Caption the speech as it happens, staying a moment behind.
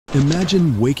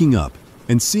Imagine waking up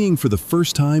and seeing for the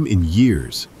first time in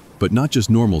years, but not just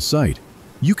normal sight.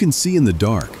 You can see in the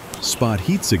dark, spot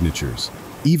heat signatures,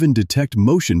 even detect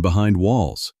motion behind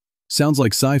walls. Sounds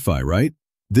like sci-fi, right?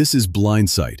 This is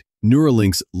Blindsight,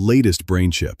 Neuralink's latest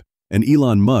brain chip, and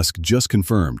Elon Musk just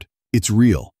confirmed it's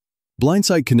real.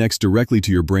 Blindsight connects directly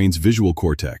to your brain's visual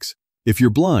cortex. If you're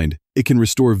blind, it can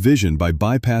restore vision by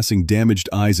bypassing damaged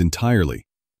eyes entirely.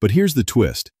 But here's the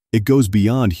twist. It goes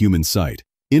beyond human sight.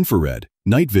 Infrared,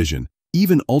 night vision,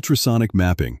 even ultrasonic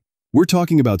mapping. We're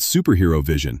talking about superhero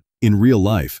vision in real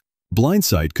life.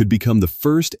 Blindsight could become the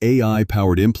first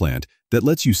AI-powered implant that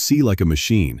lets you see like a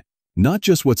machine. Not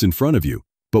just what's in front of you,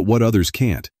 but what others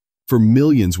can't. For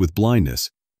millions with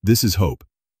blindness, this is hope.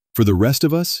 For the rest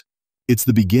of us, it's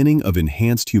the beginning of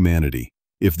enhanced humanity.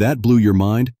 If that blew your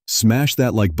mind, smash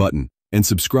that like button and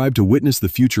subscribe to witness the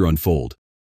future unfold.